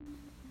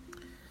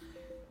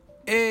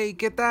Hey,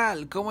 ¿qué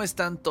tal? ¿Cómo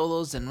están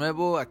todos? De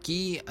nuevo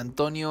aquí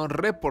Antonio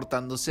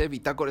reportándose,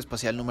 Bitácora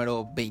Espacial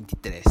número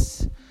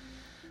 23.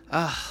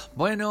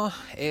 Bueno,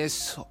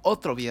 es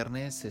otro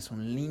viernes, es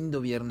un lindo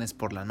viernes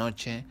por la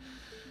noche.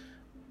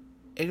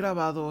 ¿He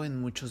grabado en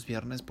muchos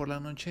viernes por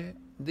la noche?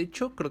 De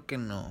hecho, creo que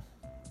no.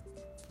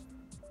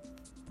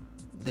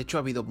 De hecho,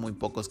 ha habido muy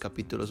pocos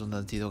capítulos donde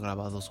han sido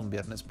grabados un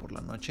viernes por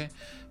la noche.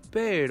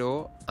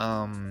 Pero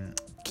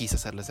quise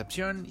hacer la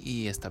excepción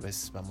y esta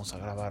vez vamos a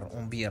grabar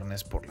un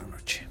viernes por la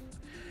noche.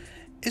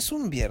 Es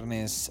un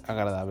viernes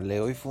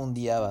agradable. Hoy fue un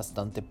día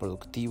bastante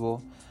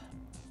productivo.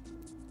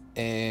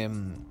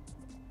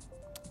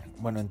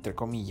 Bueno, entre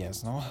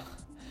comillas, ¿no?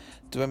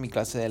 Tuve mi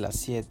clase de las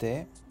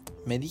 7.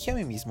 Me dije a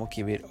mí mismo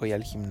que iba a ir hoy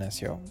al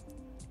gimnasio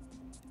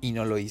y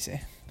no lo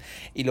hice.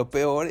 Y lo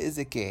peor es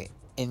de que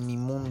en mi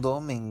mundo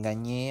me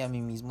engañé a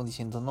mí mismo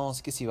diciendo, no,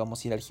 es que sí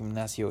vamos a ir al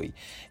gimnasio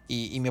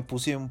y me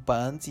puse un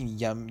pants y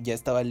ya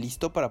estaba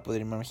listo para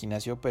poder irme al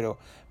gimnasio, pero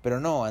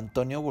no,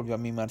 Antonio volvió a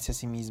mimarse a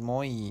sí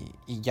mismo y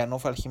ya no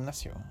fue al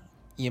gimnasio.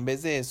 Y en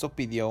vez de eso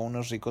pidió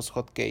unos ricos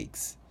hot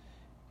cakes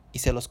y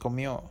se los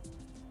comió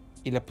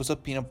y le puso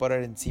peanut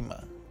butter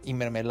encima y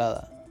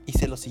mermelada y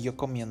se los siguió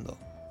comiendo.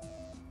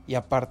 Y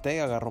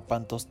aparte agarró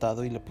pan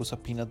tostado y le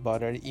puso peanut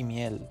butter y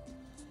miel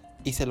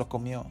y se lo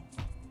comió.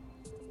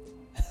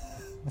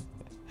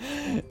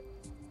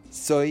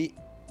 Soy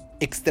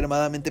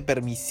extremadamente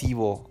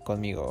permisivo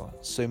conmigo.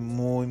 Soy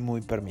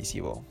muy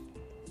permisivo.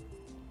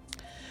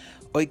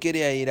 Hoy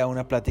quería ir a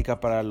una plática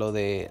para lo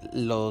de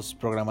los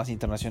programas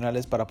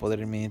internacionales para poder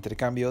irme de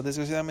intercambio.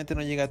 Desgraciadamente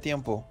no llega a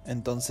tiempo.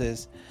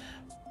 Entonces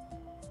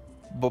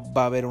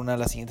va a haber una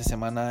la siguiente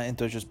semana.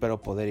 Entonces yo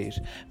espero poder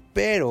ir.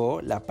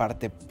 Pero la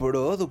parte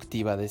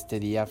productiva de este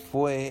día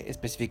fue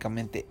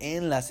específicamente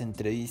en las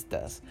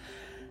entrevistas.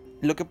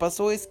 Lo que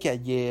pasó es que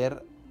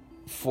ayer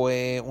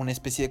fue una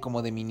especie de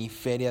como de mini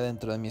feria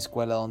dentro de mi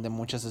escuela donde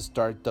muchas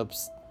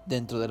startups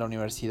dentro de la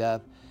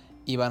universidad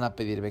iban a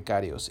pedir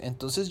becarios.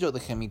 Entonces yo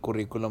dejé mi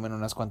currículum en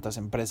unas cuantas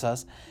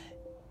empresas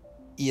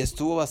y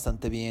estuvo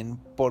bastante bien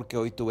porque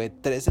hoy tuve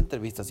 3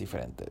 entrevistas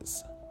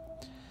diferentes.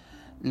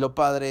 Lo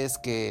padre es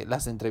que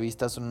las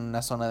entrevistas son en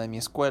una zona de mi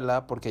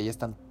escuela porque ahí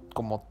están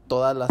como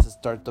todas las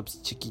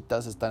startups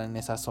chiquitas están en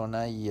esa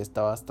zona y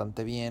está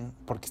bastante bien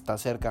porque está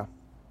cerca.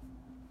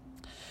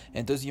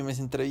 Entonces yo me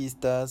hice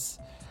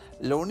entrevistas.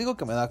 Lo único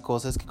que me da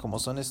cosa es que como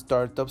son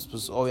startups,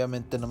 pues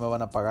obviamente no me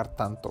van a pagar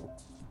tanto.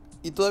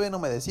 Y todavía no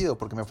me decido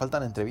porque me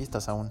faltan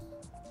entrevistas aún.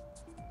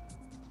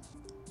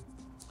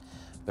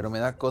 Pero me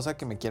da cosa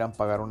que me quieran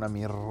pagar una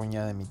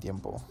mirruña de mi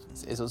tiempo.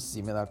 Eso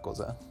sí me da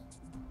cosa.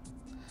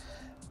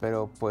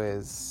 Pero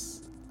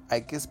pues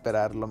hay que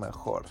esperar lo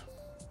mejor.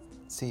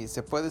 Sí,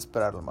 se puede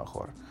esperar lo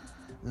mejor.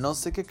 No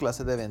sé qué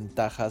clase de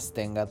ventajas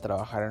tenga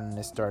trabajar en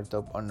una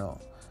startup o no.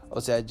 O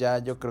sea, ya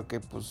yo creo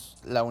que pues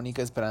la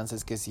única esperanza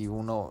es que si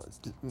uno,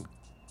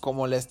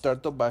 como la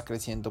startup va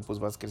creciendo, pues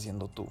vas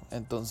creciendo tú.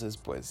 Entonces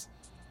pues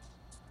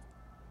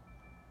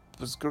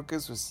creo que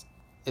eso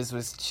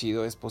es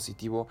chido, es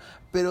positivo.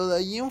 Pero de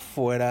ahí en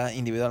fuera,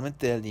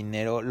 individualmente del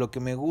dinero, lo que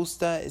me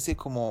gusta es que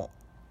como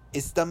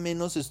está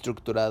menos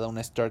estructurada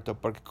una startup,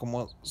 porque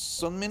como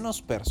son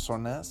menos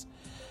personas,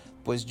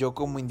 pues yo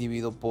como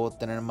individuo puedo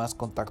tener más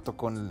contacto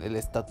con el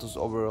estatus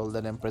overall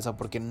de la empresa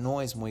porque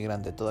no es muy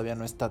grande, todavía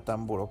no está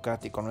tan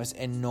burocrático, no es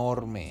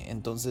enorme,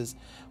 entonces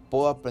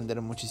puedo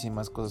aprender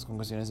muchísimas cosas con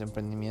cuestiones de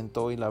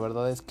emprendimiento y la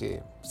verdad es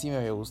que sí me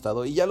había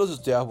gustado y ya los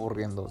estoy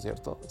aburriendo,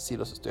 ¿cierto? Sí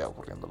los estoy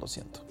aburriendo, lo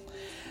siento.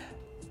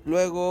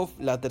 Luego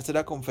la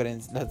tercera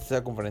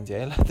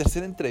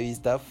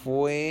entrevista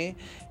fue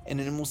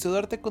en el Museo de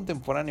Arte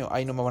Contemporáneo.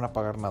 Ay, no me van a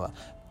pagar nada,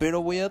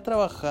 pero voy a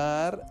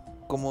trabajar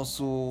como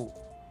su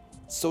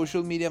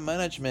social media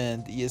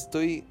management y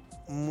estoy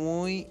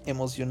muy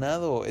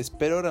emocionado.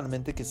 Espero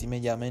realmente que sí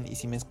me llamen y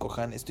sí me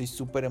escojan. Estoy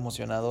súper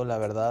emocionado, la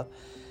verdad.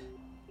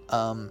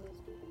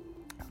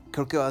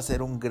 Creo que va a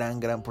ser un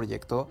gran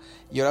proyecto.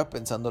 Y ahora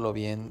pensándolo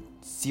bien,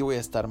 sí voy a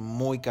estar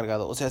muy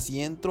cargado. O sea,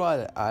 si entro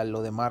a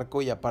lo de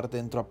Marco y aparte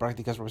entro a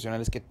prácticas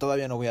profesionales, que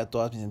todavía no voy a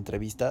todas mis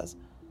entrevistas,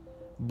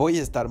 voy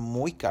a estar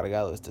muy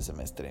cargado este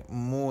semestre.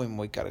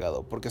 Muy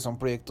cargado, porque son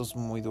proyectos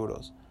muy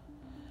duros.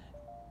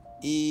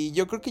 Y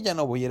yo creo que ya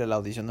no voy a ir a la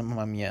audición de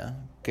Mamma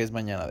Mía, que es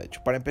mañana de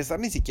hecho. Para empezar,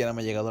 ni siquiera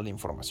me ha llegado la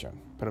información,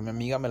 pero mi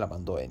amiga me la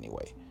mandó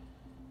anyway.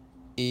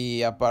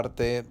 Y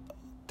aparte,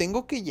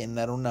 tengo que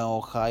llenar una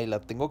hoja y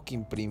la tengo que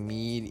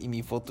imprimir y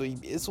mi foto, y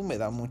eso me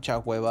da mucha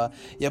hueva.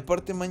 Y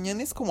aparte,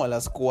 mañana es como a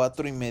las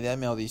 4:30 de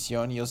mi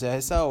audición y o sea,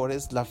 esa hora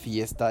es la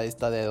fiesta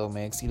esta de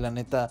Domex y la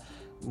neta,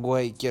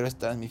 güey, quiero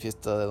estar en mi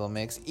fiesta de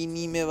Domex y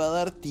ni me va a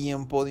dar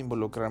tiempo de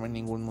involucrarme en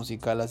ningún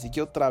musical. Así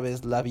que otra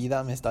vez la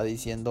vida me está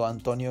diciendo,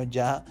 Antonio,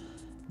 ya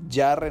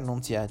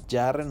renuncia,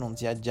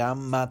 ya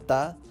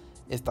mata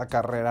esta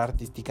carrera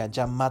artística,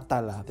 ya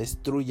mátala,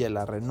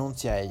 destrúyela,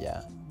 renuncia a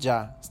ella,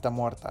 ya, está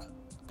muerta.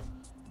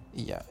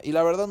 Y ya, y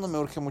la verdad no me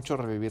urge mucho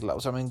revivirla, o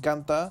sea, me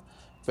encanta,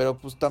 pero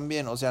pues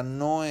también, o sea,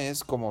 no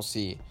es como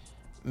si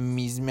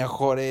mis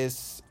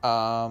mejores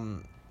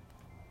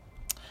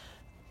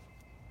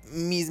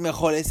mis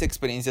mejores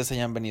experiencias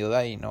hayan venido de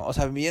ahí, ¿no? O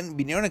sea,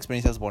 vinieron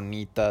experiencias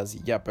bonitas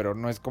y ya, pero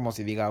no es como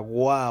si diga,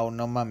 wow,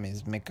 no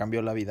mames, me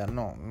cambió la vida.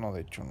 No,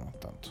 de hecho no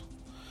tanto.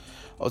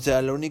 O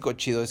sea, lo único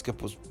chido es que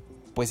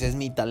pues es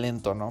mi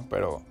talento, ¿no?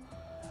 Pero...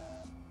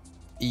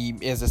 y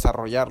es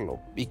desarrollarlo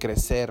y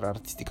crecer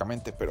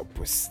artísticamente, pero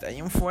pues de ahí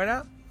en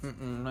fuera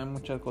no hay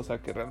mucha cosa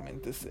que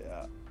realmente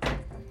sea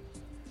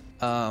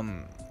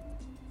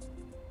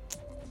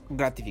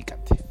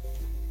gratificante.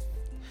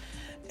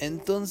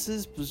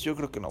 Entonces, pues yo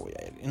creo que no voy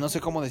a ir. Y no sé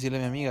cómo decirle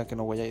a mi amiga que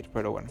no voy a ir,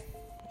 pero bueno,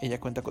 ella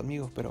cuenta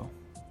conmigo, pero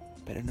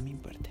no me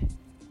importa.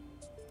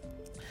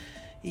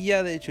 Y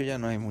ya de hecho ya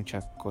no hay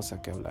mucha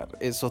cosa que hablar.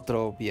 Es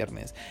otro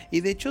viernes.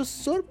 Y de hecho,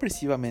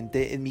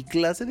 sorpresivamente, en mi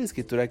clase de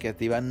escritura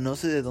creativa, no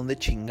sé de dónde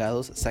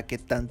chingados saqué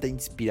tanta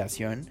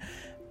inspiración,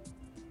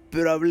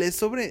 pero hablé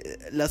sobre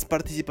las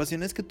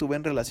participaciones que tuve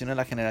en relación a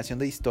la generación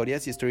de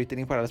historias y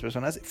storytelling para las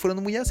personas.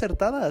 Fueron muy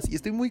acertadas y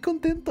estoy muy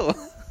contento.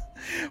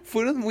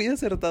 Fueron muy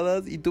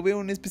acertadas y tuve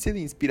una especie de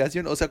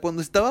inspiración. O sea,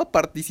 cuando estaba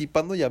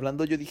participando y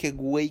hablando, yo dije,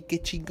 güey,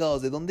 qué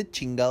chingados, ¿de dónde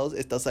chingados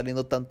está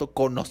saliendo tanto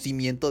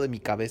conocimiento de mi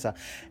cabeza?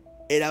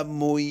 Era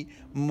muy,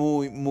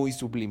 muy, muy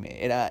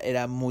sublime.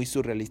 Era muy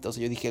surrealista. O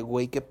sea, yo dije,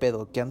 güey, qué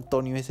pedo, qué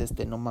Antonio es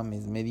este, no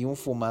mames. Me di un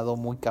fumado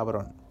muy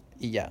cabrón.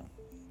 Y ya,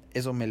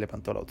 eso me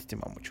levantó la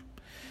autoestima mucho.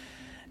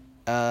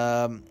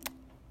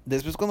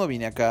 Después cuando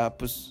vine acá,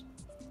 pues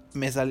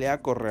me salí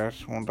a correr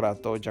un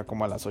rato, ya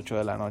como a las 8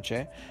 de la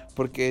noche.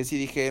 Porque sí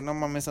dije, no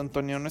mames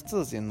Antonio, no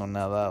estás haciendo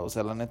nada. O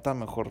sea, la neta,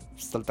 mejor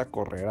salta a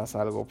correr, haz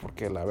algo.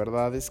 Porque la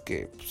verdad es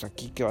que, pues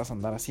aquí, ¿qué vas a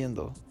andar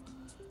haciendo?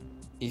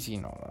 Y sí,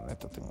 no, la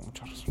neta, tengo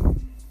mucha razón.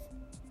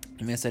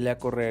 Me salí a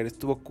correr,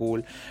 estuvo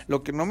cool.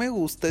 Lo que no me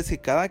gusta es que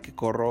cada que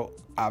corro,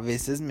 a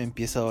veces me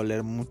empieza a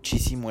doler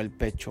muchísimo el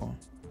pecho.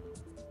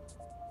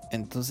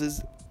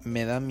 Entonces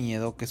me da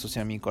miedo que eso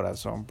sea mi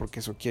corazón,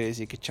 porque eso quiere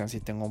decir que chance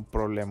tengo un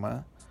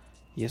problema.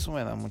 Y eso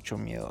me da mucho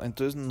miedo.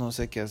 Entonces no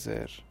sé qué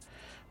hacer.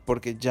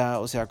 Porque ya,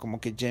 o sea, como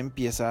que ya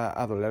empieza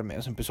a dolerme.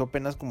 O sea, empezó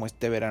apenas como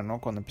este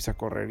verano cuando empecé a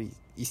correr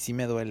y sí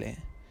me duele.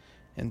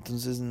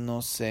 Entonces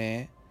no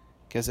sé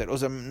qué hacer. O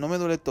sea, no me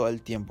duele todo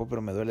el tiempo,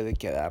 pero me duele de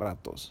que a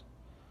ratos.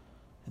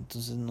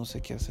 Entonces no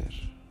sé qué hacer.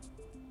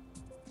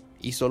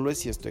 Y solo es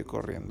si estoy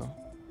corriendo.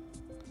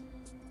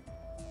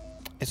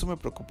 Eso me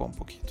preocupa un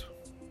poquito.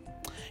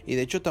 Y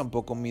de hecho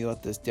tampoco me he ido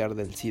a testear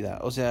del SIDA.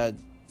 O sea,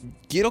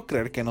 quiero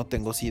creer que no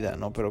tengo SIDA,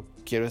 ¿no? Pero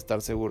quiero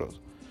estar seguro.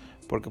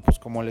 Porque pues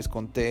como les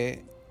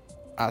conté,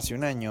 hace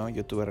un año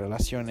yo tuve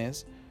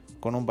relaciones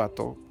con un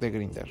vato de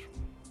Grindr.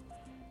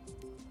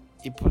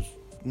 Y pues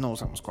no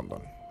usamos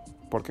condón.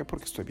 ¿Por qué?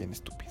 Porque estoy bien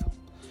estúpido.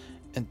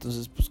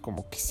 Entonces pues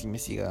como que sí me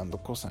sigue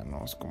dando cosa,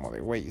 ¿no? Es como de,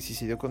 güey, si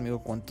se dio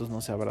conmigo, ¿cuántos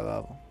no se habrá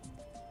dado?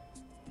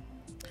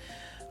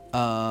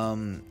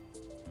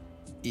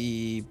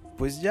 Y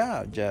pues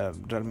ya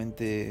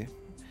realmente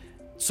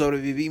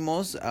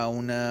sobrevivimos a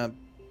una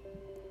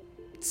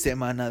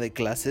semana de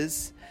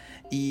clases.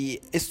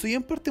 Y estoy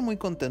en parte muy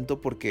contento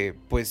porque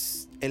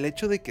pues el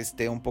hecho de que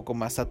esté un poco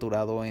más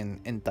saturado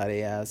en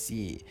tareas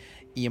y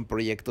en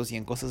proyectos y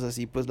en cosas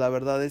así, pues la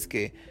verdad es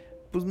que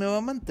pues me va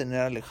a mantener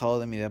alejado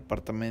de mi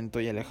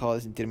departamento y alejado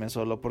de sentirme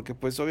solo, porque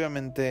pues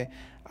obviamente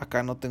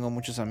acá no tengo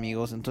muchos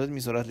amigos, entonces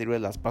mis horas libres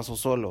las paso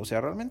solo. O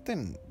sea, realmente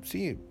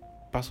sí,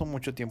 paso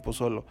mucho tiempo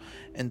solo.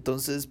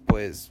 Entonces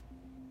pues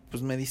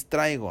me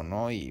distraigo,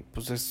 ¿no? Y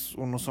pues es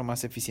un uso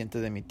más eficiente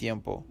de mi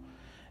tiempo.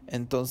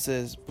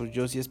 Entonces pues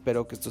yo sí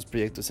espero que estos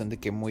proyectos sean de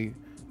que muy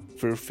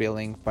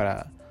fulfilling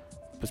para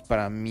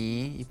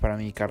mí y para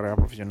mi carrera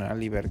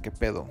profesional, y ver qué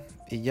pedo.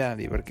 Y ya,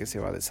 y ver qué se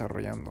va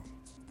desarrollando.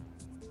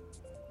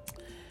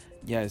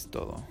 Ya es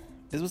todo.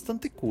 Es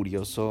bastante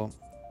curioso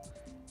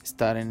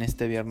estar en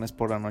este viernes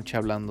por la noche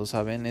hablando,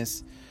 ¿saben?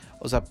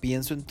 O sea,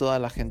 pienso en toda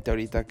la gente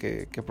ahorita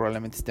que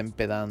probablemente esté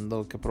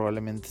empedando, que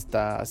probablemente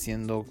está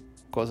haciendo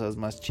cosas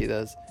más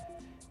chidas.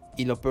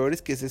 Y lo peor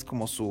es que ese es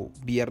como su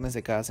viernes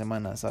de cada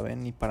semana,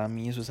 ¿saben? Y para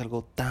mí eso es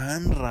algo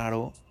tan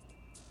raro,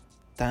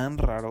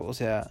 o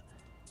sea,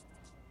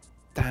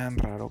 tan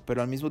raro.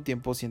 Pero al mismo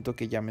tiempo siento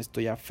que ya me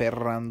estoy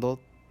aferrando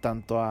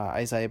tanto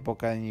a esa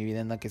época de mi vida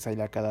en la que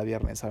salía cada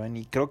viernes, ¿saben?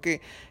 Y creo que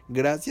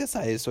gracias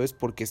a eso es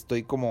porque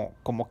estoy como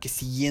que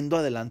siguiendo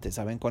adelante,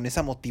 ¿saben? Con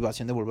esa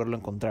motivación de volverlo a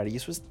encontrar. Y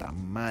eso está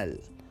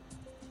mal.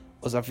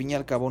 O sea, al fin y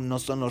al cabo no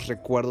son los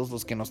recuerdos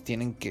los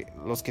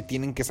que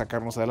tienen que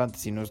sacarnos adelante,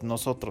 sino es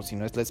nosotros,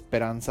 sino es la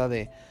esperanza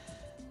de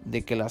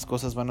que las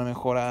cosas van a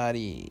mejorar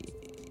y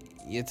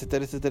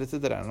etcétera, etcétera,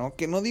 etcétera, ¿no?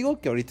 Que no digo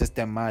que ahorita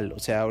esté mal, o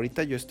sea,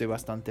 ahorita yo estoy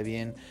bastante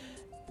bien,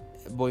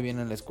 voy bien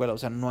en la escuela, o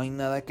sea, no hay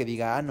nada que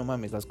diga, no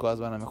mames, las cosas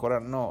van a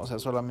mejorar, no, o sea,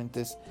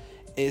 solamente es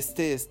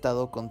este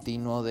estado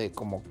continuo de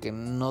como que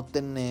no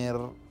tener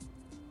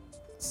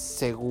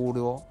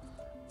seguro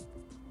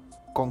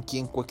con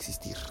quién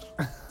coexistir.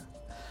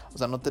 O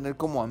sea, no tener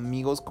como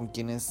amigos con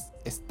quienes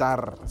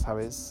estar,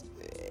 ¿sabes?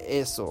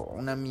 Eso,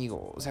 un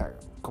amigo, o sea,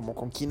 como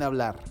con quién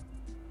hablar.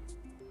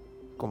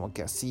 Como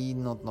que así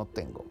no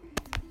tengo.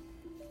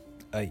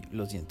 Ay,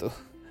 lo siento.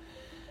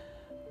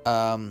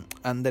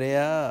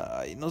 Andrea,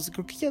 ay, no sé,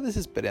 creo que ya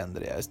desesperé a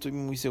Andrea. Estoy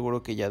muy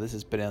seguro que ya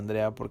desesperé a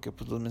Andrea porque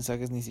pues los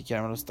mensajes ni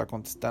siquiera me los está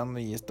contestando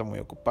y está muy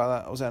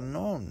ocupada. O sea,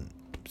 no,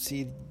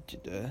 sí.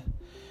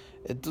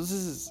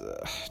 Entonces,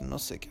 no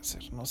sé qué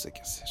hacer, no sé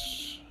qué hacer.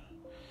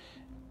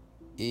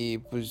 Y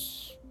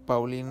pues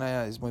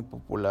Paulina es muy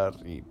popular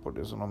y por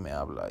eso no me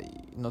habla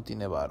y no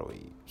tiene varo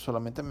y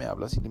solamente me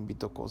habla si le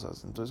invito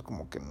cosas. Entonces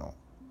como que no.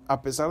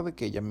 A pesar de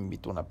que ella me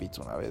invitó una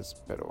pizza una vez,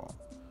 pero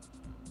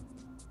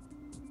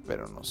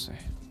no sé.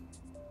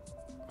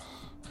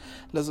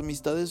 Las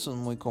amistades son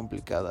muy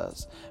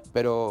complicadas,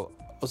 pero,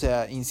 o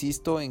sea,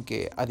 insisto en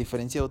que a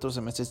diferencia de otros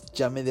semestres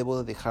ya me debo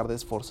de dejar de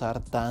esforzar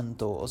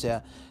tanto. O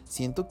sea,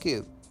 siento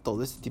que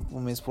todo este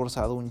tiempo me he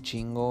esforzado un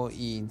chingo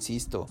y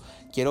insisto,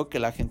 quiero que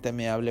la gente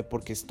me hable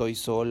porque estoy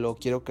solo,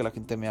 quiero que la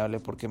gente me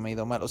hable porque me ha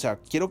ido mal, o sea,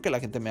 quiero que la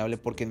gente me hable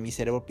porque en mi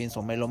cerebro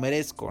pienso, me lo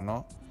merezco,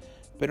 ¿no?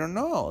 Pero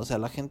no, o sea,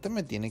 la gente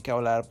me tiene que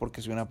hablar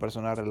porque soy una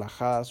persona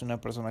relajada, soy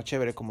una persona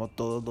chévere como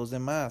todos los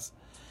demás.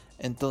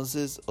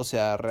 Entonces, o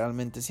sea,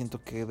 realmente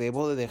siento que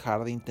debo de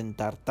dejar de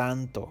intentar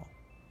tanto.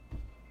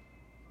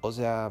 O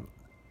sea,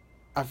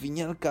 a fin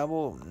y al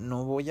cabo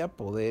no voy a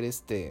poder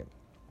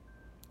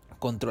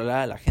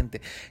controlar a la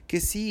gente. Que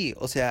sí,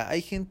 o sea,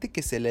 hay gente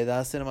que se le da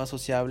a ser más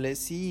sociable,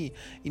 sí.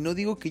 Y no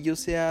digo que yo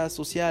sea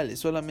social, es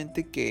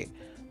solamente que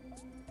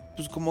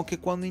pues como que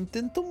cuando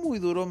intento muy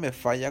duro me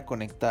falla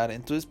conectar.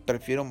 Entonces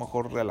prefiero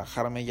mejor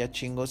relajarme ya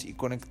chingos y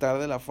conectar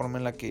de la forma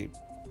en la que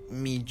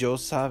mi yo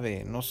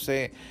sabe, no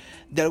sé.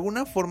 De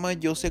alguna forma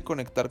yo sé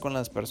conectar con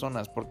las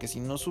personas, porque si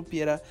no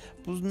supiera,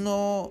 pues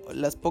no,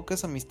 las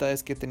pocas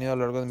amistades que he tenido a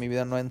lo largo de mi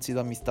vida no han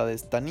sido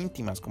amistades tan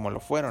íntimas como lo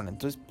fueron.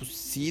 Entonces, pues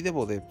sí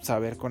debo de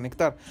saber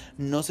conectar.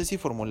 No sé si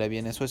formulé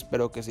bien eso,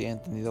 espero que se haya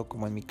entendido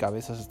como en mi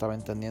cabeza se estaba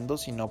entendiendo.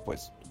 Si no,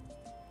 pues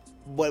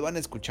vuelvan a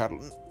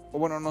escucharlo. O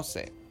bueno, no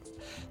sé,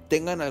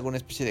 tengan alguna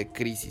especie de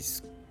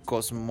crisis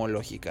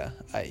cosmológica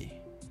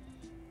ahí.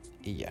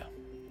 Y ya.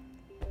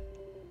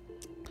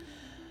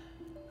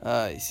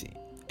 Ay, sí.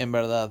 En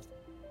verdad,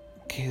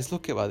 ¿qué es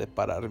lo que va a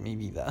deparar mi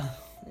vida?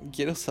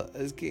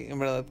 Es que en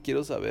verdad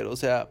quiero saber, o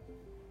sea,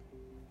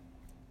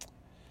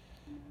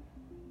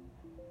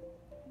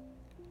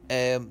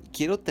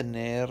 quiero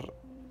tener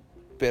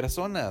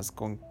personas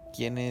con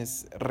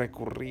quienes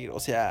recurrir, o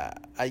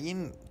sea, hay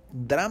en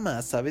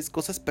dramas, ¿sabes?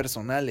 Cosas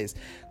personales,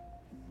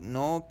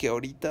 no que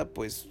ahorita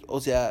pues,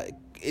 o sea,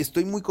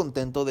 estoy muy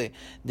contento de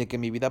que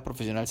mi vida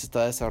profesional se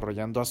está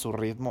desarrollando a su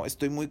ritmo,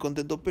 estoy muy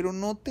contento, pero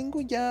no tengo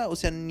ya, o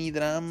sea, ni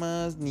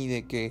dramas, ni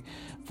de que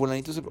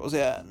fulanito o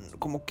sea,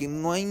 como que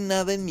no hay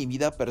nada en mi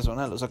vida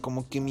personal, o sea,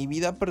 como que mi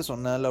vida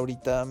personal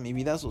ahorita, mi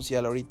vida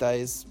social ahorita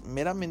es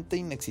meramente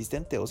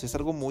inexistente, o sea, es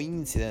algo muy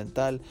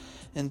incidental,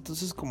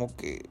 entonces como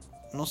que,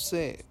 no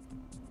sé,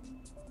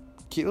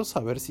 quiero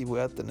saber si voy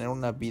a tener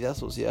una vida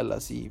social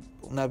así,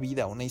 una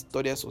vida, una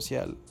historia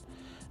social.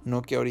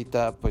 No que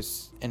ahorita,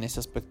 pues, en ese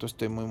aspecto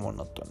estoy muy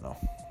monótono.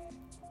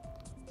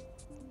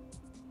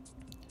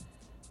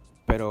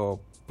 Pero,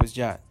 pues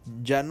ya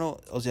no,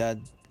 o sea,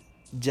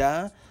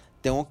 ya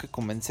tengo que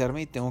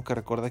convencerme y tengo que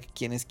recordar que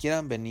quienes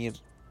quieran venir,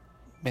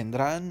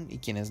 vendrán y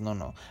quienes no,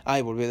 no.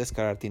 Ay, volví a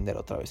descargar Tinder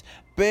otra vez.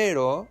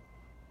 Pero,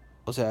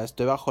 o sea,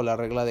 estoy bajo la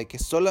regla de que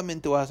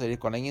solamente voy a salir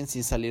con alguien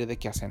sin salir de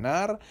que a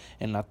cenar,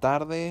 en la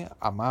tarde,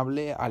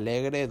 amable,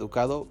 alegre,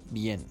 educado,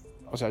 bien.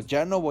 O sea,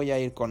 ya no voy a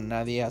ir con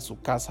nadie a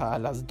su casa a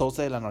las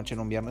 12 de la noche en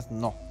un viernes.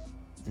 No.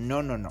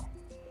 No, no, no.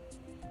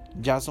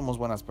 Ya somos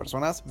buenas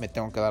personas. Me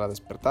tengo que dar a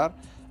despertar,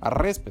 a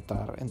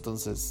respetar.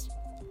 Entonces,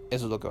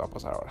 eso es lo que va a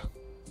pasar ahora.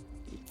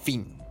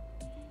 Fin.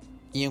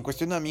 Y en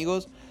cuestión de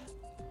amigos,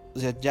 o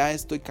sea, ya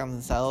estoy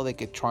cansado de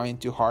que trying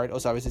too hard. O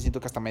sea, a veces siento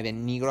que hasta me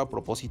denigro a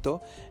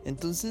propósito.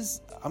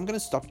 Entonces, I'm gonna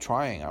stop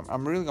trying.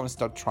 I'm really gonna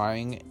stop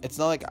trying. It's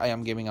not like I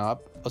am giving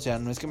up. O sea,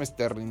 no es que me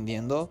esté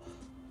rindiendo.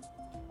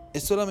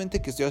 Es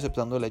solamente que estoy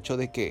aceptando el hecho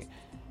de que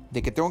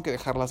tengo que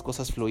dejar las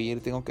cosas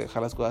fluir, tengo que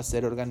dejar las cosas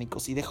ser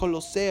orgánicos y déjalo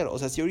ser. O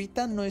sea, si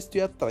ahorita no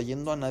estoy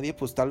atrayendo a nadie,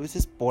 pues tal vez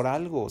es por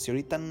algo. Si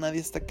ahorita nadie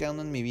está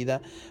quedando en mi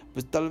vida,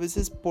 pues tal vez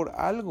es por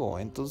algo.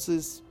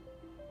 Entonces,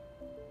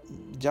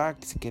 ya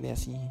que se quede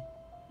así.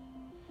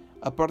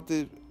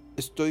 Aparte,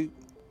 estoy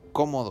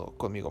cómodo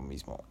conmigo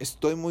mismo.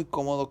 Estoy muy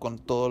cómodo con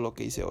todo lo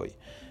que hice hoy.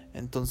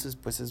 Entonces,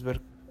 pues es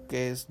ver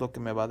qué es lo que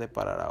me va a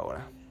deparar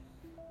ahora.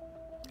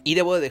 Y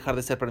debo de dejar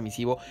de ser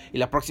permisivo. Y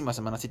la próxima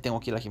semana sí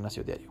tengo que ir al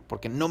gimnasio diario.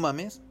 Porque no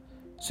mames,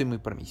 soy muy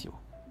permisivo.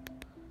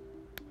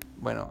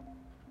 Bueno,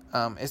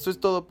 esto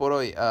es todo por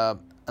hoy.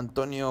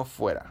 Antonio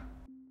fuera.